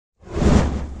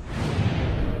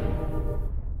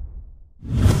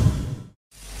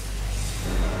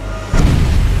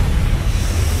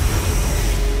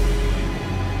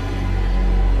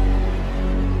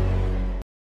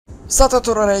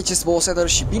Salutare, aici este Bobospider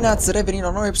și bine ați revenit la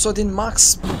un nou episod din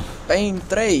Max Payne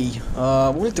 3.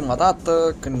 Ultima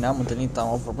dată când ne-am întâlnit am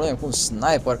avut probleme cu un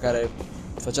sniper care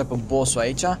făcea pe boss-ul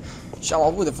aici și am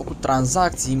avut de făcut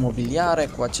tranzacții imobiliare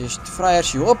cu acești fraieri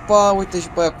și opa, uite și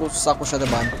pe aia cu sacoșa de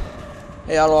bani.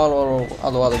 Ei,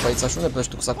 alo, băițaș, unde pleci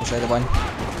tu cu sacoșa de bani?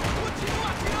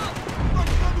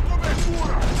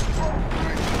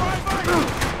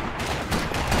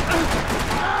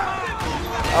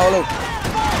 Aoleu!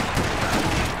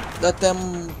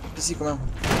 Dă-te-am pisicul meu.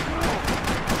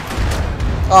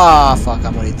 Ah, fuck,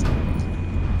 am murit.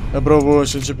 Bravo,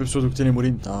 și începe episodul cu tine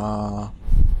murind. Da.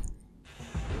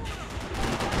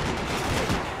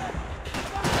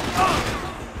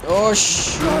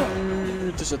 Oși,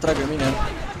 uite să tragă mine.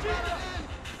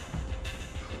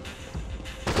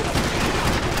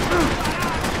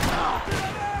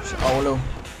 Și aoleu.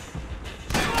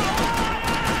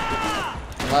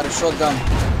 Are shotgun.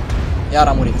 Iar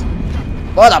a murit.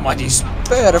 Bă, dar mă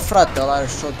disper, frate, ăla are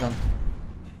shotgun.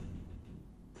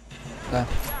 Da. Am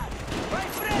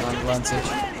ambulanță aici.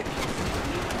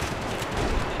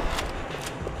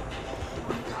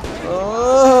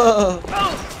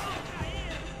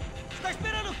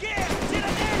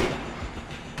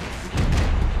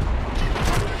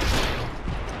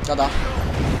 Da, da.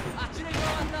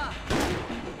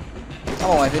 Da,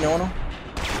 mă, mai vine unul.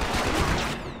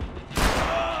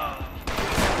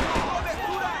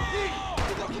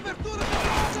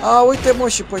 A, uite mă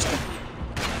și pe ăștia.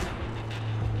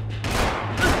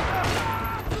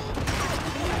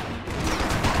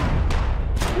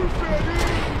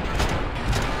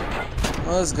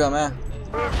 Măzga mea.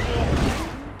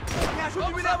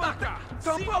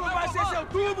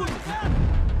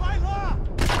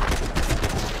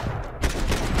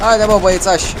 Haide bă,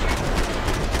 băiețași.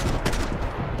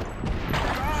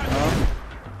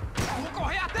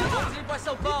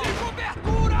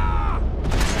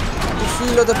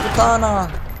 Filho de putana!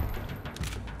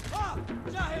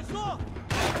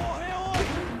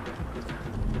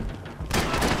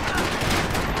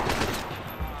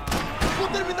 Vou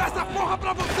terminar essa porra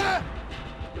pra você!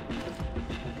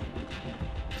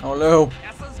 Oleu!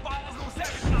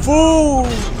 Fu!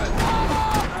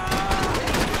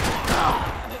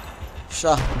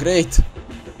 Șa, great!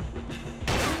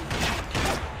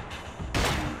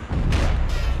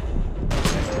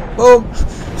 Bum!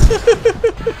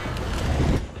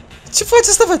 Ce faci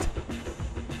asta, văd?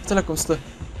 Uite-l cum stă.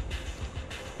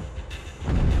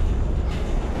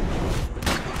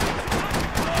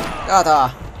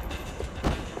 Gata!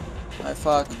 Mai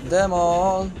fac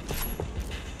demol.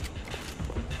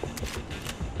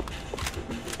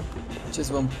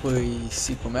 Ce-ți vă împâi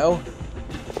sipul meu?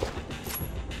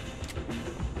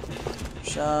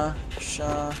 Așa,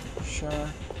 așa, așa.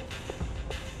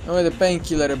 Nume de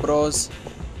painkiller, bros.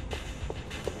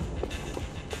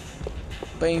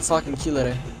 Payne fucking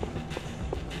killer.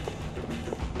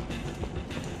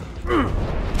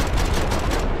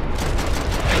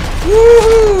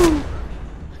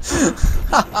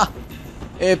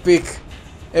 Epic.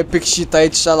 Epic shit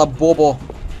aici la Bobo.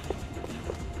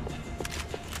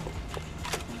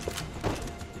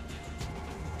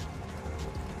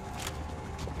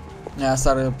 Ia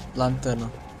sare lanternă.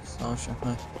 Sau așa,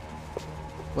 hai.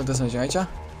 Putem să mergem aici?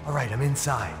 Alright, I'm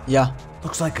inside. Yeah.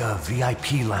 Looks like a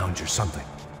VIP lounge or something.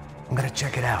 I'm gonna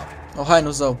check it out. Oh, hai, nu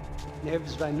zău.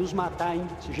 Neves vai nos matar, hein,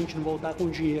 se a gente não voltar com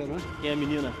dinheiro, né? Quem é a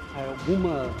menina? É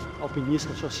alguma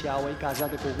alpinista social aí,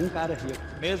 casada com algum cara rico.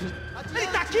 Mesmo? Ele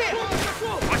tá aqui!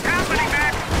 What's happening,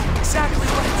 man? Exactly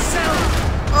what it sounds.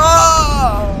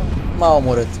 M-a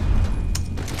omorât.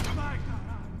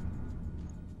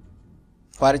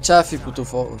 Pare ce-a fi putut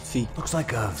fi. Looks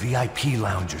like a VIP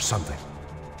lounge or something.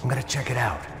 I'm gonna check it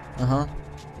out.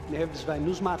 Neves vai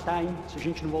nos matar, hein, se a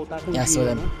gente não voltar com Ia să dinheiro,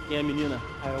 vedem. né? Quem é a menina?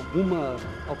 É alguma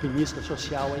alpinista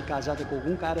social aí, casada com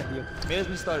algum cara rico.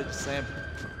 Mesma história de sempre.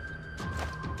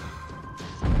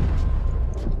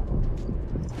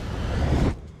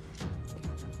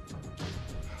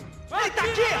 Ele tá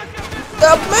aqui!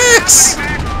 Da, Max!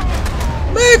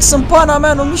 Max, în pana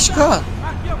mea, nu mișca!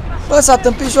 Bă, s-a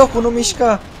tâmpit jocul, nu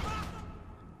mișca!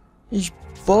 Ești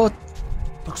bot!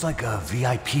 Looks like a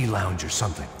VIP lounge or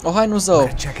something. Oh, hai, nu I'm zău!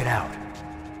 gonna check it out.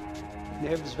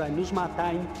 Neves vai nos matar,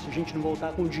 hein, se a gente não voltar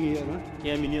com dinheiro, né?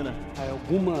 Quem é a menina? É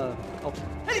alguma...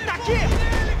 Ele tá aqui!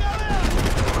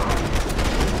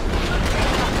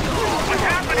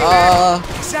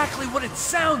 Exactly what it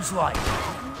sounds like.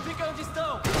 Fica onde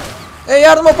estão! Ei,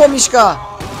 iar nu mă pot mișca!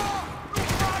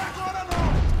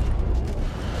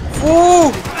 Nu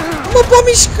mă pot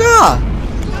mișca!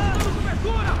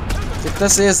 Trebuie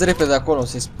să ies repede acolo,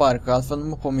 să-i spar, că altfel nu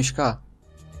mă pot mișca.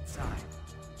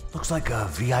 Looks like a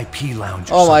VIP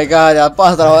lounge or Oh my something. god, e a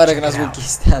patra oară când ați văzut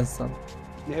chestia asta.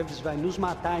 Neves vai nos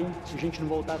matar, hein, se a gente não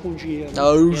voltar com dinheiro.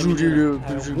 Ah, eu E a jurei, menina,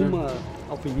 eu jurei. alguma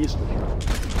alpinista.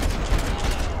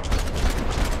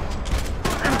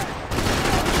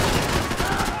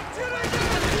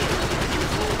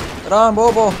 Run,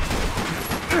 Bobo!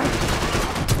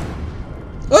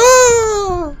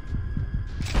 Ah!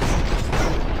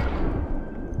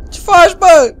 Ce faci,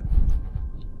 bă?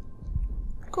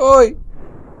 Coi!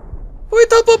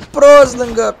 Uite-l pe prost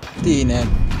lângă tine!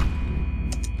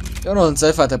 Eu nu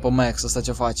înțeleg, frate, pe Max ăsta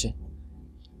ce face.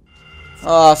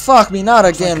 Ah, fuck me, not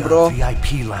Looks again, like bro. a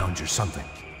VIP lounge or something.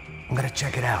 I'm gonna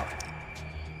check it out.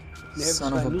 Neves Son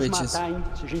vai of a nos bitches. matar, hein,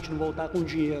 se a gente não voltar com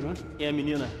dinheiro, né? E a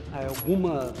menina? É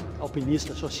alguma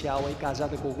alpinista social aí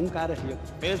casada com algum cara rico.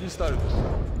 Mesma história.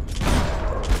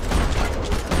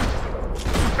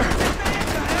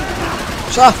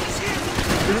 Așa!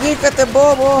 Ridică-te,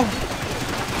 Bobo!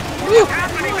 Iu!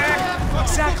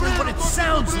 Exactly what it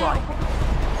sounds like.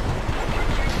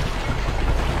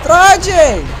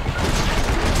 Trage!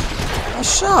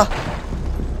 Așa!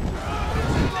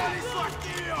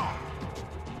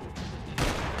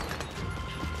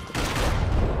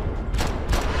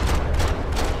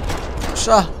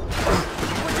 Așa!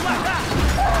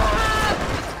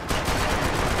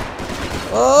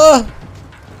 Oh!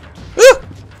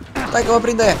 Stai că mă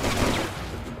prinde ea!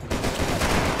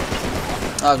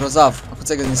 Ah, grozav! Acum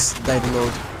ți-ai gândit să dai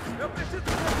reload.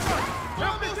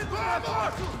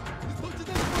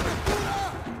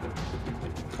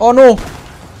 Oh nu!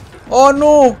 Oh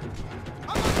nu!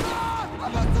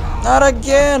 Not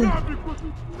again!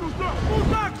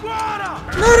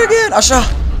 Not again! Așa!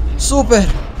 Super!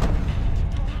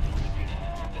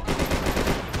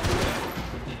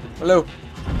 Aleu!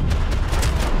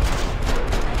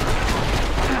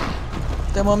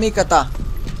 Te mămică ta!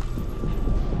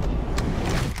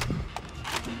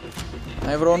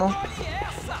 Mai e vreo unul?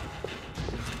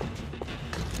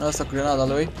 Asta cu grenada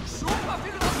lui.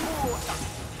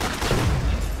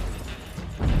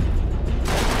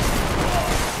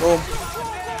 Bum.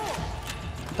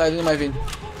 Stai, nu mai vin.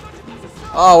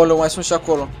 Aoleu, mai sunt și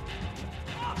acolo.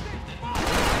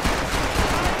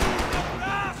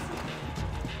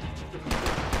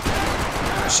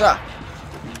 Așa.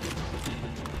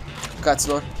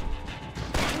 Caților.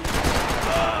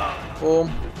 Bum.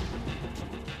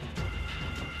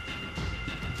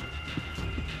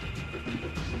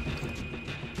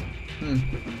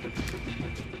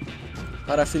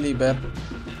 Pare a fi liber.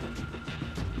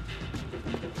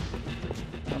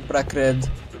 Nu prea cred.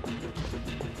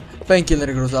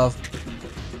 Painkiller grozav.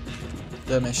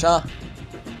 Dă-mi așa.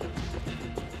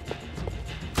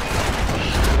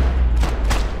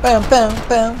 Pam, pam,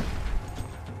 pam.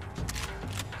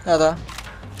 Gata.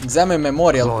 Examen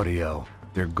memorial. Claudio,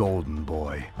 their golden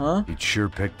boy. Huh? He'd sure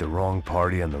picked the wrong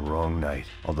party on the wrong night.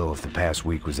 Although if the past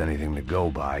week was anything to go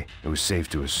by, it was safe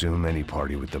to assume any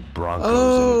party with the Broncos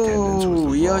in attendance was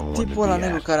Oh, the e wrong one to tipul ăla be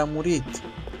negru at. care a murit.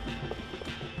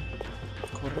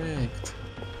 Corect.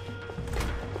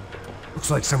 Looks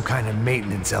like some kind of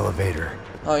maintenance elevator.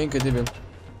 Ah, incredibil.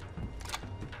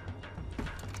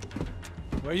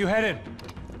 Where you headed?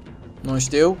 Nu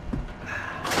știu.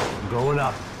 I'm going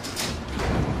up.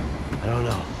 I don't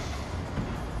know.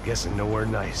 Guessing nowhere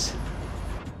nice.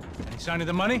 Any sign of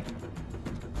the money?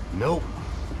 Nope.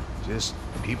 Just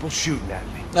people shooting at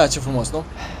me. Da, ce frumos, nu?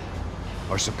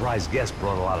 Our surprise guest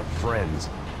brought a lot of friends.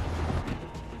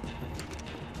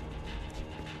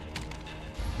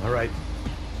 All right.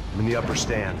 I'm in the upper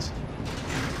stands.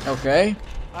 Ok.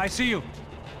 I see you.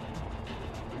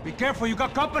 Be careful, you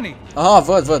got company. Aha,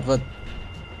 văd, văd, văd.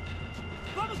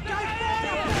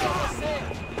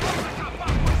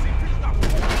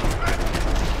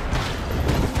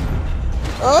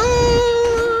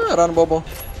 Run, Bobo.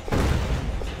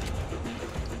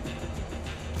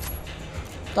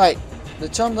 Stai, de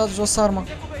ce am dat jos arma?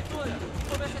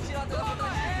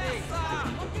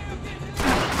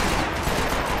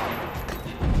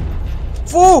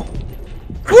 Fu!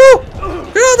 Fu!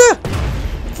 Grenade!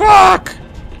 Fuck!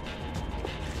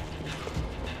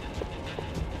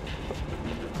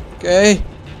 Ok.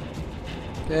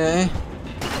 Ok.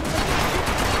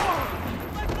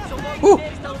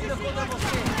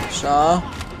 Așa.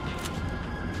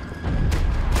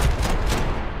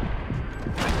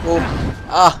 Bum.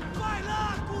 Ah!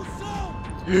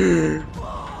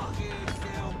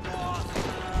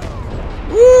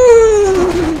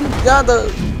 Gata!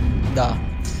 Da.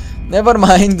 Never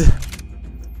mind.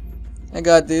 I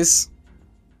got this.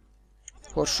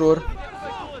 For sure.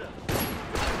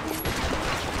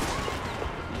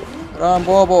 Run,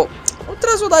 Bobo. Nu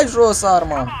trebuie să o dai jos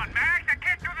arma.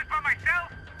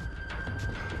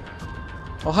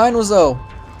 Oh, hai nu zău.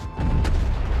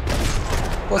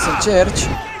 Poți să încerci.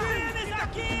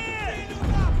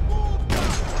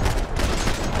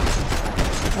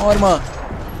 Mori, mă.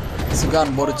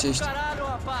 Țigan, borăcești.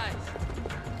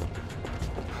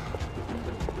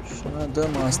 Și mai dăm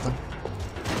asta.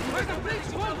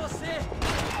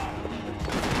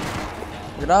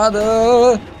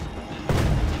 Granadă!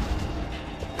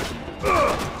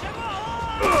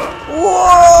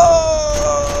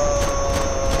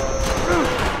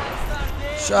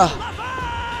 Așa.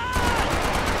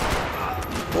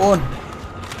 Bun.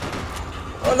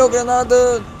 Alo,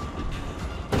 granadă!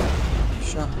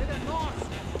 Așa.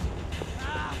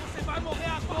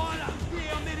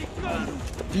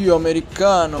 Dio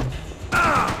americano.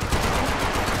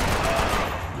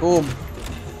 Bum.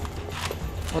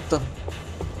 What the?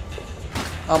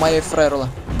 A, mai e fraierul ăla.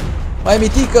 Mai e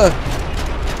mitică!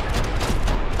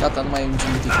 Gata, nu mai e nici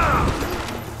mitică.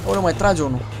 O, nu mai trage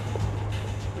unul.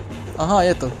 Aha,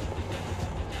 iată.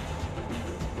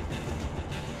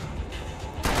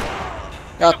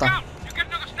 Gata.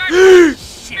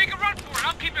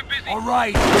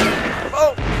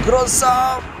 Oh,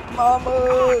 grozav, mamă!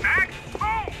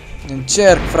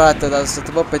 Încerc, frate, dar să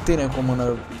te bag pe tine cu o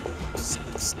mână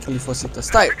sclifosită.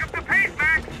 Stai!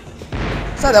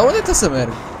 Stai, dar unde trebuie să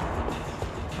merg?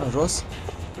 În jos?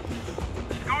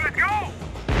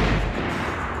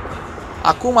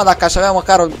 Acum, dacă aș avea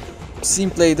măcar o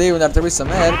simplă idee unde ar trebui să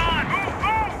merg.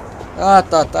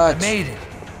 Gata, taci.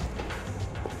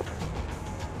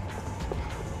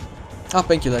 Ah,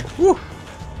 painkiller.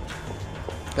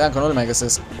 Credeam că nu le mai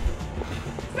găsesc.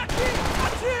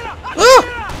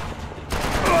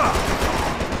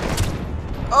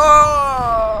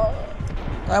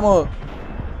 Hai, mă.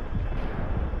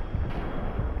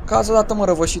 Cazi odată, mă,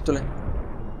 răvășitule.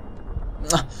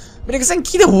 Bine că se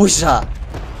închide ușa.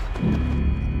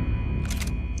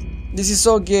 This is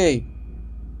so gay.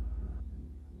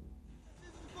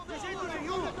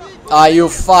 Are you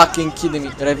fucking kidding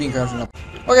me? Revin că ajung.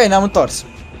 Ok, ne-am întors.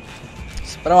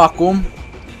 Sperăm acum.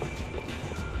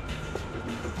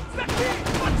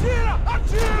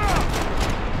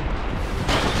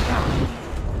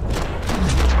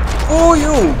 Oh,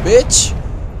 you bitch!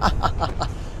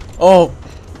 Oh,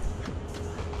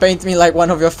 paint me like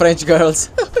one of your French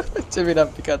girls. Ce bine am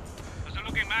picat.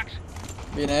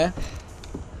 Bine.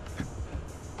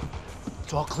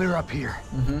 It's all clear up here.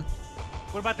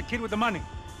 What about the kid with the money?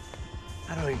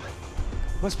 I don't even.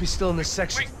 Must be still in this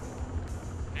section.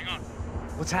 Hang on.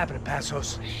 What's happening,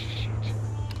 Passos? There's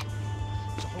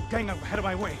a whole gang ahead of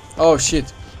my way. Oh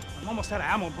shit. I'm almost out of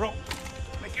ammo, bro.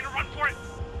 Making a run for it.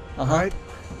 Alright.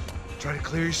 Try to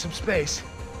clear you some space.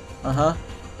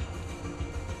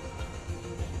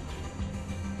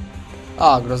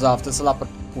 Ah, grozav, trebuie să-l apăr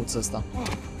puț ăsta.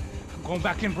 I'm going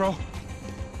back in, bro.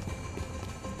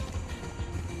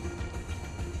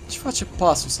 Ce face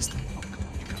pasul ăsta?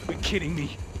 You're kidding me.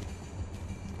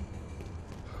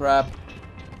 Crap.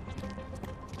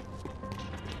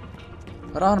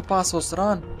 Run, Passos,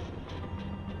 run.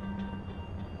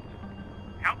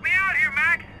 Help me out here,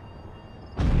 Max.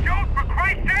 Shoot, for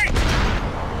Christ's sake.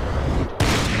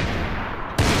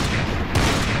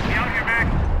 Help me out here, Max.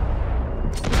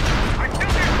 I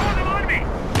still can't hold them on me.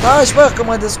 Taci, bă, că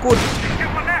mă descurc. Get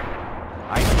one left.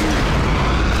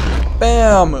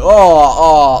 Bam!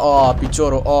 Oh,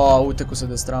 piciorul. Oh, uite cum se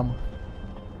destramă.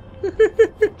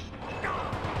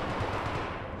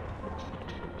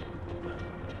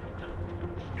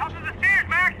 Top of the stairs,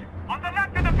 Max. On the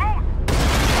left of the booth.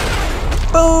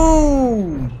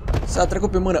 Boom! S-a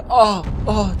trecut pe mână.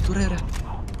 Durerea.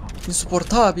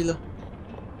 Insuportabilă.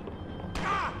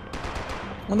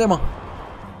 Unde, mă?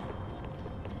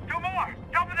 Two more.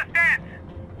 Top of the stands.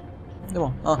 Unde,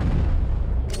 mă?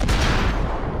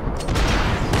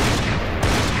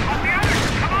 On the others.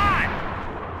 Come on.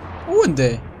 Unde?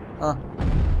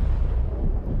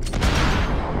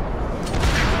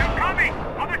 They're coming.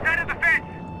 Other side of the fence.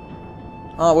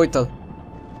 Uite-l.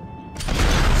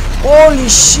 Holy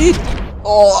shit!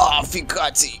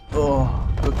 Ficații!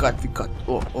 Ficat.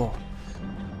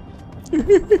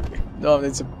 Doamne,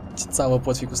 ce țavă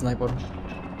pot fi cu sniperul.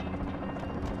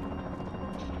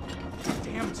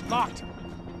 Damn, it's locked. I'm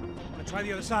gonna try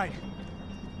the other side.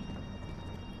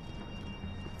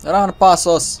 Run,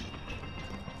 Passos!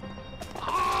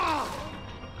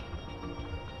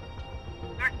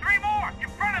 There's three more in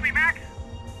front of me, Max.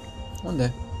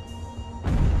 Unde?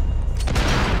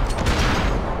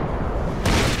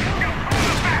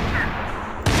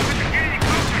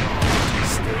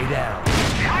 Stay down.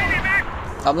 Behind me, Max.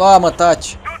 Am luat, mă,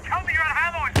 taci. Don't tell me you're out of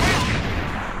ammo as well.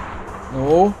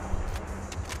 Nu?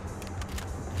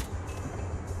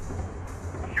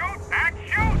 Shoot, Max,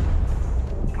 shoot.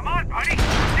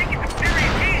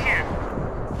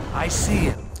 see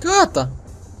him. Gata!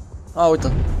 A,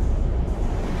 uite-l.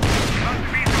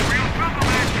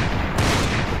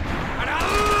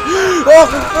 Oh,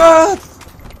 God!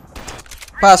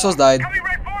 Passos died. Coming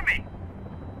right for me.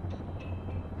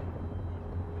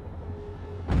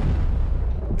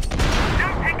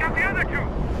 Now take out the other two.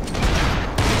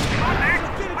 On there.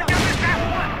 I got this last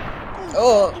one.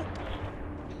 Oh!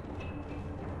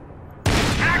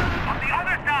 Back on the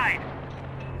other side.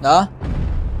 Da?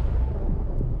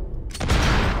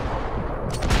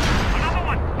 Another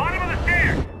one. Bottom of the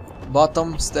stairs.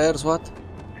 Bottom stairs, what? This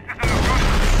isn't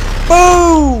good.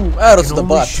 Boom! Arrow to You the can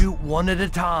only butt. shoot one at a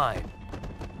time.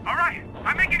 All right.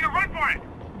 I'm making a run for it.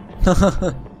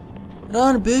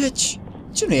 Run, bitch!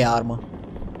 Ce nu e armă?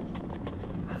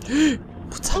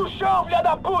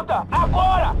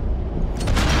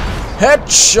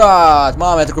 Headshot!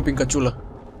 Mama, mi-a trecut prin căciulă.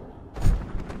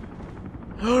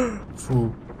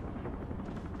 Fu.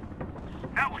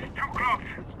 That was too close.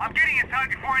 I'm getting inside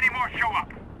before any more show up.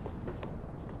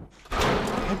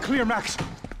 I'm clear, Max.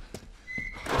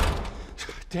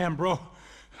 Damn, bro.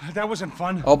 That wasn't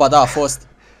fun. Oh, ba da, a fost.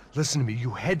 Listen to me,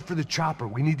 you head for the chopper.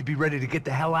 We need to be ready to get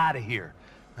the hell out of here.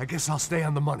 I guess I'll stay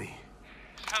on the money.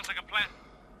 Sounds like a plan.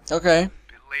 Ok.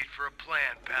 Bit late for a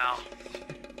plan, pal.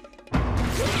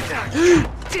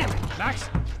 Damn it, Max.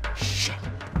 Shit.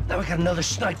 Now we got another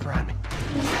sniper on me.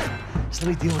 So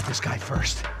let me deal with this guy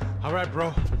first. All right,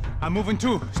 bro. I'm moving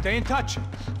too. Stay in touch.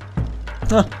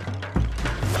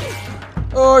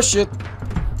 Oh, shit.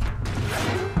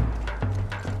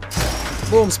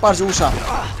 Bum, sparge ușa.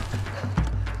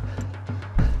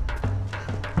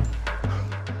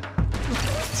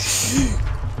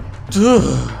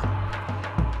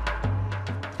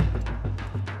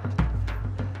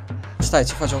 Stai,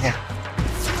 ce faci acum?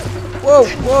 Wow,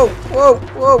 wow, wow,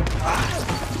 wow.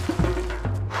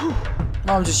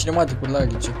 Mamă, ce cinematicuri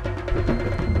lagice.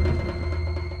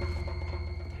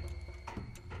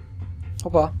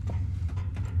 Opa.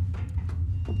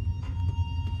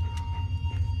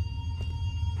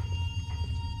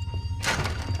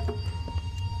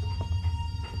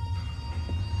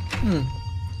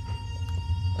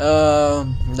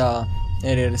 Da,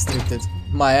 area restricted.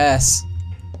 My ass.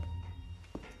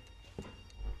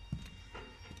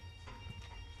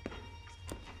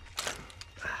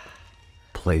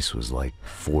 Place was like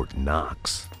Fort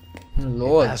Knox.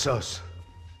 Lord. Passos.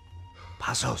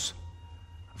 Passos.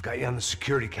 I've got you on the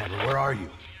security camera. Where are you?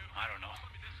 I don't know.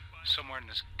 Somewhere in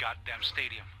this goddamn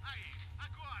stadium.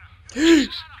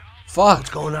 Fuck. What's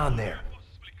going on there?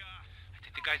 I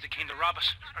think the guys that came to rob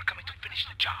us are coming to finish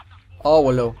the job.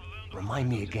 Aoleu. Remind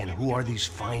me again, who are these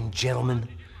fine gentlemen?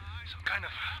 Some kind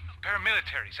of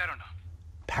paramilitaries, I don't know.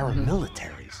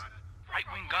 Paramilitaries?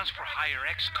 Right-wing guns for hire,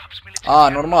 ex-cops, military. Ah,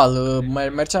 normal,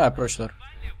 mercenari proștilor.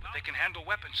 They can handle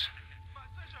weapons.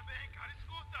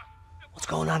 What's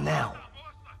going on now?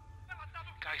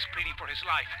 Guy's pleading for his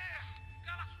life.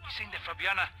 He's saying that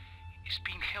Fabiana is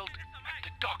being held at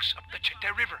the docks of the Chete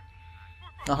River.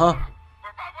 Aha.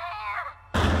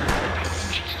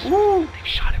 Jesus,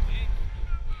 they've shot him.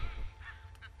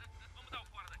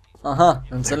 Aha,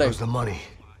 There înțeleg. goes the money.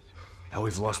 Now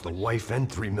we've lost the wife and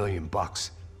 $3 million.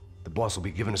 The boss will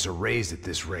be giving us a raise at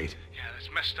this rate. Yeah, that's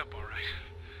messed up, all right.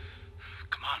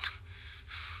 Come on.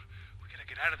 We gotta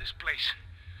get out of this place.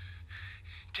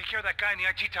 Take care of that guy in the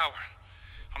IT tower.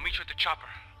 I'll meet you at the chopper.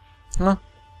 Huh?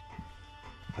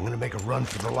 I'm gonna make a run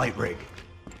for the light rig.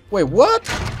 Wait, what?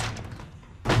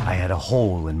 I had a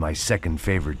hole in my second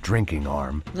favorite drinking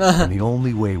arm, and the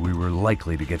only way we were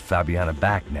likely to get Fabiana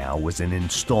back now was in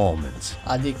installments.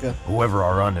 Adică. Whoever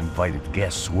our uninvited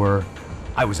guests were,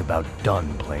 I was about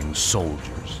done playing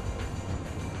soldiers.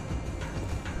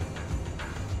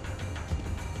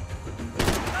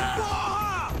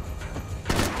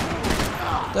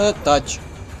 The touch.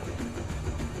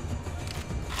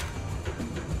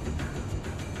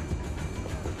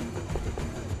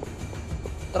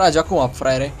 Trage acum,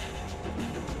 fraiere.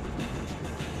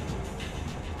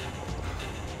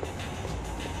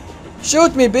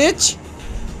 Shoot me, bitch!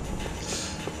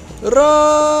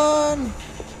 Run!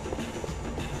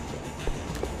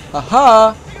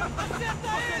 Aha!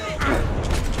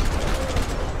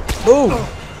 Boom!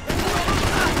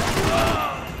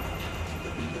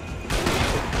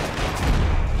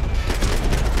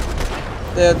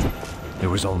 Dead. There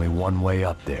was only one way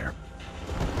up there.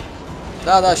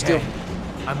 Da, da, știu.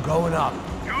 I'm going up.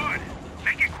 Good.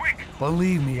 Make it quick.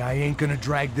 Believe me, I ain't gonna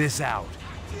drag this out.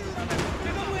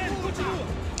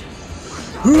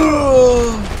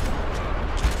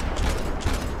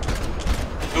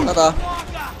 Da, da.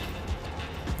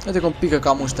 Uite cum pică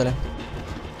ca muștele.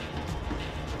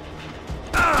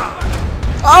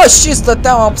 Ah, și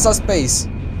stăteam, am apăsat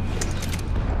space.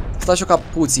 Stau și eu ca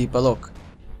puții pe loc.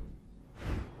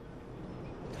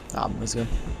 Am măzgă.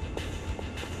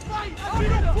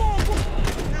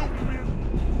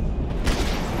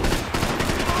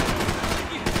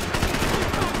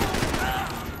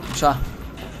 Așa.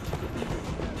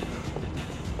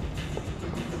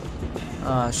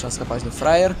 Așa, scăpați de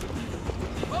fraier.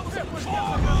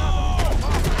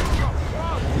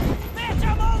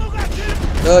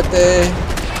 Dă-te!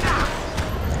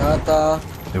 Gata.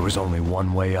 There was only one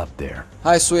way up there.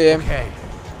 Hai, suie. Okay,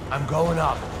 I'm going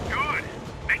up. Good.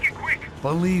 Make it quick.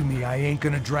 Believe me, I ain't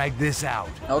gonna drag this out.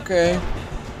 Ok.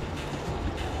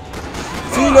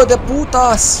 Filo de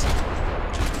putas!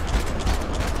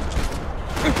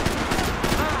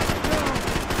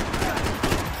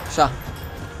 Așa.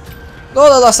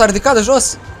 Da, s-a ridicat de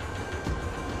jos.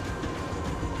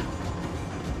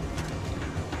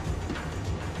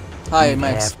 Hai,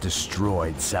 Max. Half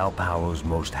destroyed Sao Paulo's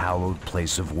most hallowed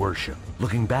place of worship.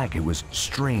 Looking back, it was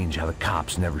strange how the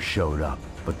cops never showed up.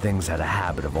 But things had a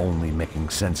habit of only making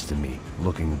sense to me,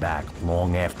 looking back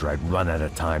long after I'd run out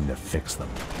of time to fix them.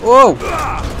 Oh!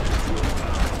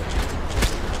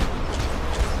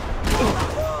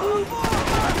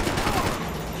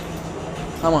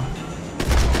 Hai, mă.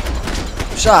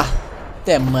 Așa.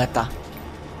 Te măta.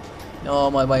 Nu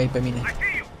mă bai pe mine. I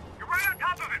see you. You're right on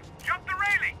top of him. Jump the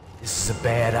railing. This is a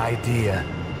bad idea.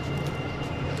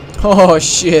 Oh,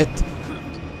 shit.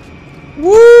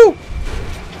 Woo!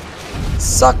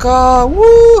 Saka!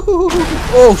 Woo!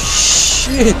 Oh,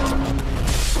 shit!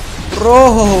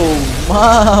 Bro!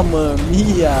 Mamma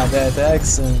mia, that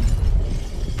accent.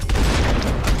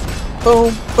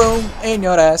 Boom, boom, in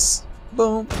your ass.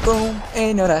 Boom, boom,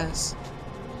 in your ass.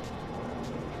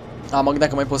 Mă gândeam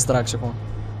că mai poți trag și acum.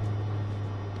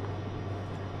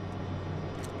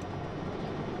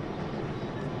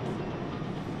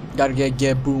 Gotta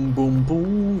get boom, boom,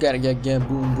 boom. Gotta get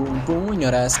boom, boom, boom in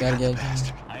your ass. Gotta get.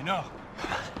 I know.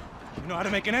 You know how to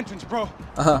make an entrance, bro.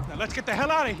 Aha. Now let's get the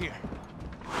hell out of here.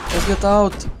 Let's get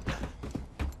out.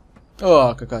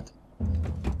 Oh, căcat.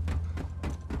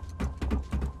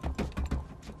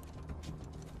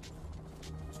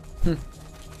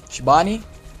 Și banii?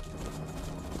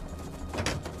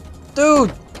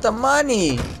 Dude, the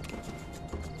money!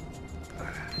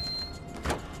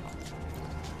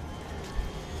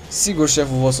 Sigur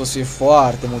șeful vostru o să fie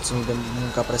foarte mulțumit de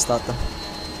munca prestată.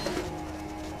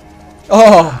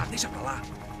 Oh! Deixa pra lá.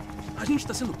 A gente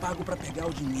tá sendo pago pra pegar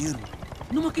o dinheiro.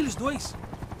 Não aqueles dois.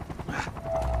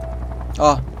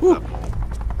 Ah!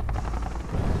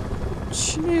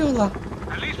 Cine e ăla?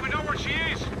 At least we know where she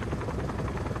is.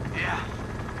 Yeah.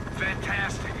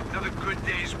 Fantastic. Another good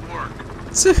day's work.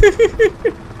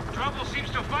 Trouble seems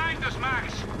to find us, Max.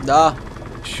 Da.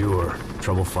 Sure,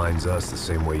 trouble finds us the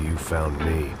same way you found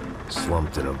me.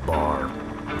 Slumped in a bar,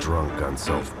 drunk on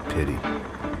self-pity.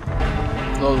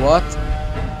 Lol, what?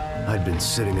 I'd been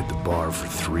sitting at the bar for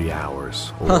 3 hours,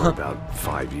 or about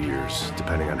 5 years,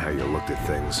 depending on how you looked at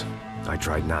things. I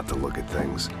tried not to look at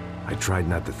things. I tried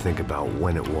not to think about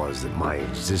when it was that my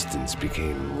existence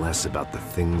became less about the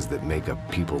things that make up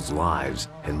people's lives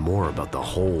and more about the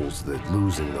holes that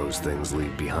losing those things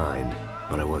leave behind.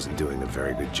 But I wasn't doing a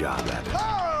very good job at it.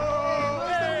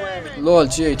 Lol,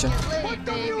 ce e aici?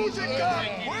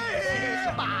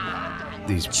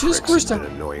 These pricks had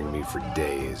been annoying me for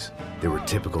days. They were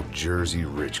typical Jersey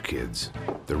rich kids.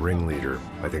 The ringleader,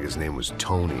 I think his name was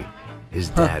Tony. His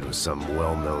dad was some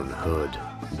well-known hood,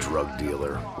 drug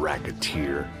dealer,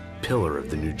 racketeer, pillar of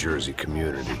the New Jersey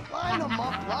community. Line them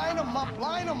up, line them up,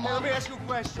 line them up. Let me ask you a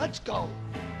question. Let's go.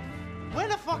 Where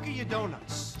the fuck are your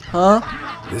donuts? Huh?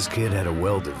 This kid had a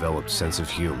well-developed sense of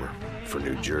humor for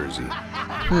New Jersey.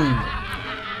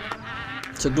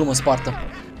 Ce glumă spartă.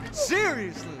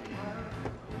 Seriously?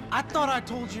 I thought I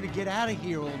told you to get out of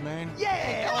here, old man.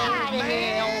 Yeah, old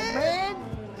man.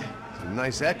 It's a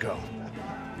nice echo.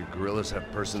 You gorillas have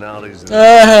personalities and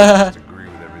I just agree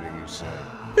with everything you say.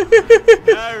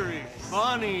 Very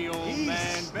funny, old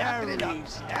man. Very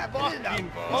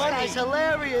fucking funny. That's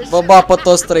hilarious. Vă bat pe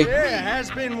toți trei. Yeah, has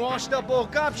been washed up old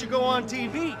cop should go on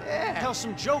TV. Yeah. Tell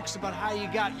some jokes about how you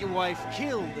got your wife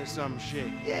killed or some shit.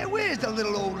 Yeah, where's the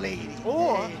little old lady?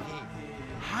 Or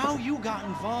how you got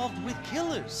involved with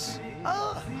killers.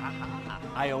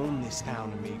 I own this town,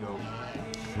 amigo.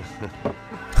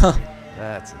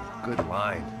 That's a good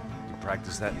line. You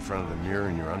practice that in front of the mirror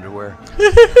in your underwear?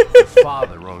 Your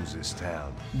father owns this town.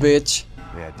 Bitch.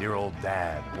 Yeah, dear old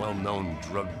dad, well-known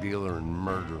drug dealer and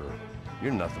murderer.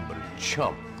 You're nothing but a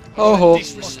chump. Oh,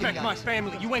 Disrespect my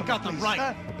family. You ain't got the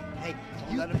right. Hey,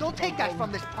 you don't take that from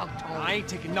this punk, Tony. I ain't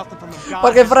taking nothing from him.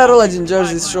 parcă e fraiul ăla din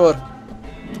Jersey Shore.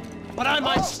 But I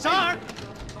might start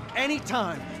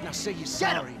anytime. Now say you're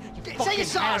sorry. Say you're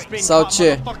sorry. Sau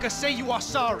ce? Motherfucker, say you are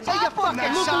sorry. Say you're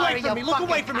fucking Look sorry, away from me. you Look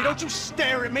away fucking from me. Don't you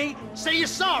stare at me. Say you're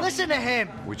sorry. Listen to him.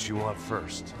 Which you want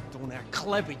first? Don't act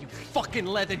clever, you fucking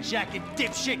leather jacket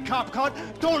dipshit cop cunt.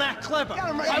 Don't act clever.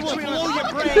 I will blow your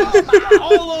brains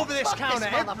all over this counter,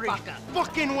 every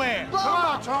fucking where. Come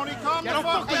on, Tony, calm Yeah, the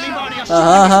don't fuck fuck with me, down.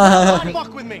 Marty. Don't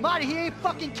fuck with me. Marty, he ain't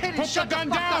fucking kidding. Put the Shut gun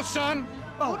fuck down, up. son.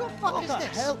 Who the fuck is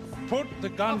this? Put the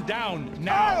gun down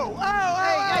now.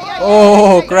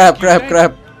 Oh, crap. Now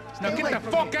get the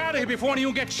fuck out of here before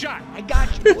you get shot. I got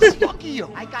you. Who the fuck are you?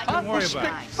 I got you. Don't worry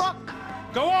about it. Fuck.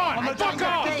 Go on, I'm fuck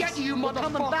off. get you,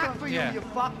 motherfucker. Coming back for you, Yeah. you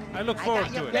fuck. I look forward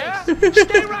to it. Yeah?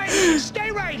 Stay right here.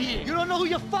 Stay right here. You don't know who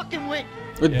you're fucking with.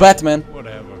 With Batman.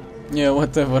 Whatever. Yeah,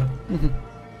 whatever.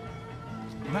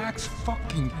 Max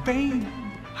fucking Payne.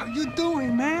 How you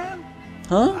doing, man?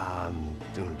 Huh? I'm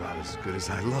doing about as good as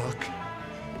I look.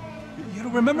 You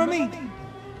don't remember me?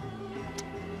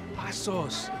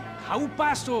 Pasos. How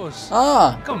Pasos?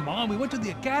 Ah. Come on, we went to the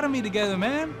academy together,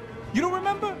 man. You don't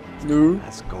remember? No.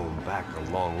 That's going back a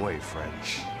long way,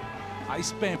 French. I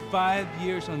spent 5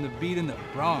 years on the beat in the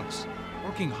Bronx,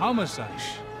 working homicide.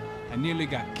 I nearly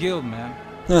got killed, man.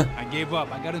 Huh. I gave up.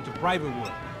 I got into private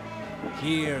work.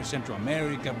 Here, Central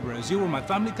America, Brazil, where my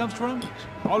family comes from,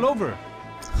 all over.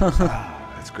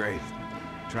 That's great.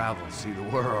 Travel, see the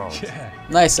world. Yeah.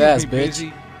 Nice Keep ass, me bitch.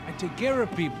 busy. I take care of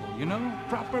people, you know?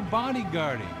 Proper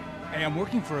bodyguarding. Hey, I'm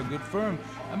working for a good firm.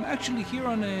 I'm actually here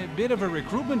on a bit of a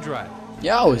recruitment drive.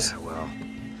 Yaus. Yeah, well,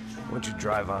 why don't you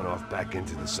drive on off back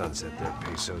into the sunset there,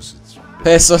 Pesos? It's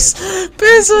Pesos. Let me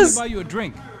Pesos. buy you a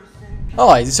drink. Oh,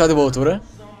 ai zis ceva de băutură?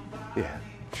 Yeah,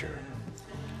 sure.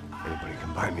 Anybody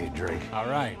can buy me a drink. All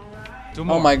right.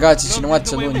 Oh my god, ce cinematic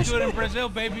the way we lungi. do it in Brazil,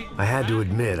 baby. I had to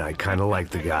admit, I kind of like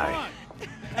the guy.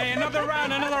 Hey, another round.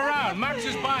 Max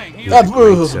is buying. He God,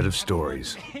 Great set of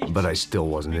stories, but I still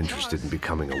wasn't interested in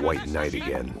becoming a white knight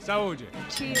again. Saúde.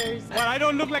 Cheers. What, I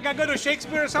don't look like I go to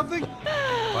Shakespeare or something?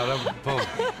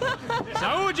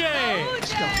 Saúde!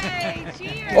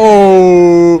 Cheers!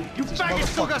 Oh. You faggot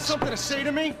still got something to say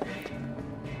to me?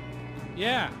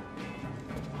 Yeah.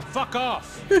 Fuck off.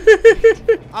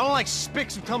 I don't like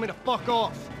spics who tell me to fuck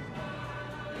off.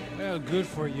 Well, good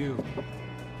for you.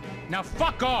 Now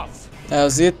fuck off. Ai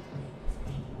auzit?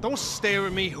 Don't stare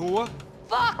at me, whore.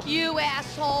 Fuck you,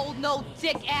 asshole! No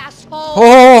dick, asshole!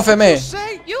 Oh, femeie.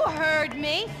 Say? You heard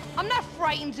me! I'm not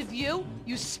frightened of you,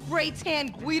 you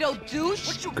spray-tan Guido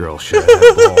douche! Girl should have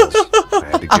had balls. I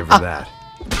had to give her that.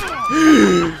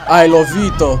 Ai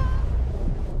lovit-o.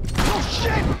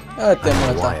 Dă-te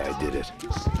mă, Why ta. I did it.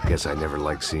 Guess I never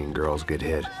liked seeing girls get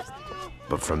hit.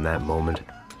 But from that moment,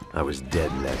 I was dead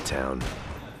in that town.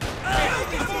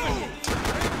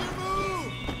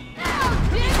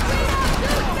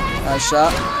 Așa.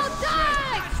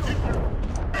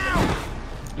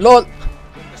 LOL.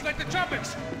 It's like the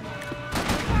tropics.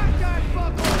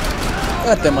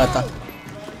 Dă-te mă, ta.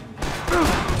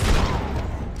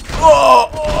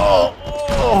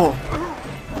 Oh.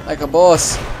 Hai că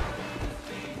boss.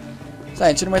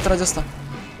 Stai, ce nu mai trage asta?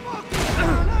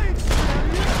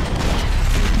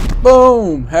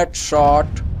 Boom! Headshot!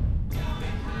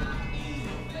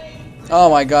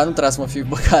 Oh my god, nu trebuia să mă fi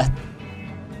băgat.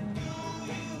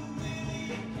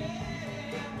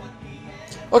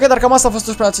 Ok, dar cam asta a fost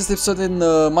pentru acest episod din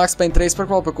Max Payne 3. Sper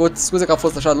că v-a plăcut. Scuze că a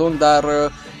fost așa lung, dar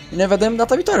ne vedem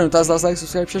data viitoare. Nu uitați să dați like,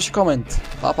 subscribe, share și coment.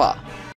 Pa, pa!